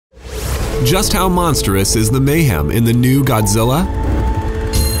Just how monstrous is the mayhem in the new Godzilla?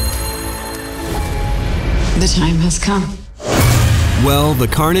 The time has come. Well, the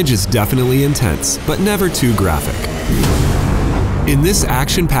carnage is definitely intense, but never too graphic. In this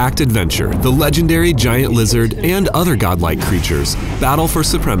action-packed adventure, the legendary giant lizard and other godlike creatures battle for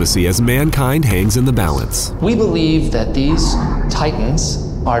supremacy as mankind hangs in the balance. We believe that these titans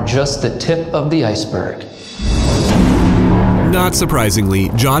are just the tip of the iceberg. Not surprisingly,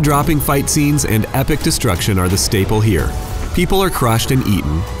 jaw-dropping fight scenes and epic destruction are the staple here. People are crushed and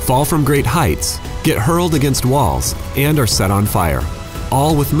eaten, fall from great heights, get hurled against walls, and are set on fire,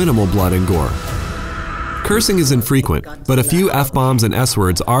 all with minimal blood and gore. Cursing is infrequent, but a few F-bombs and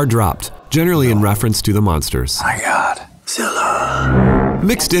S-words are dropped, generally in reference to the monsters. My God, Zilla.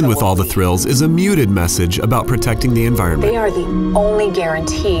 Mixed in with all the thrills is a muted message about protecting the environment. They are the only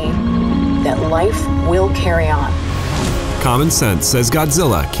guarantee that life will carry on. Common Sense says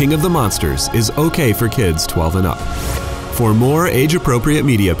Godzilla, King of the Monsters, is okay for kids 12 and up. For more age-appropriate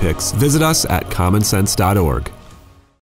media pics, visit us at commonsense.org.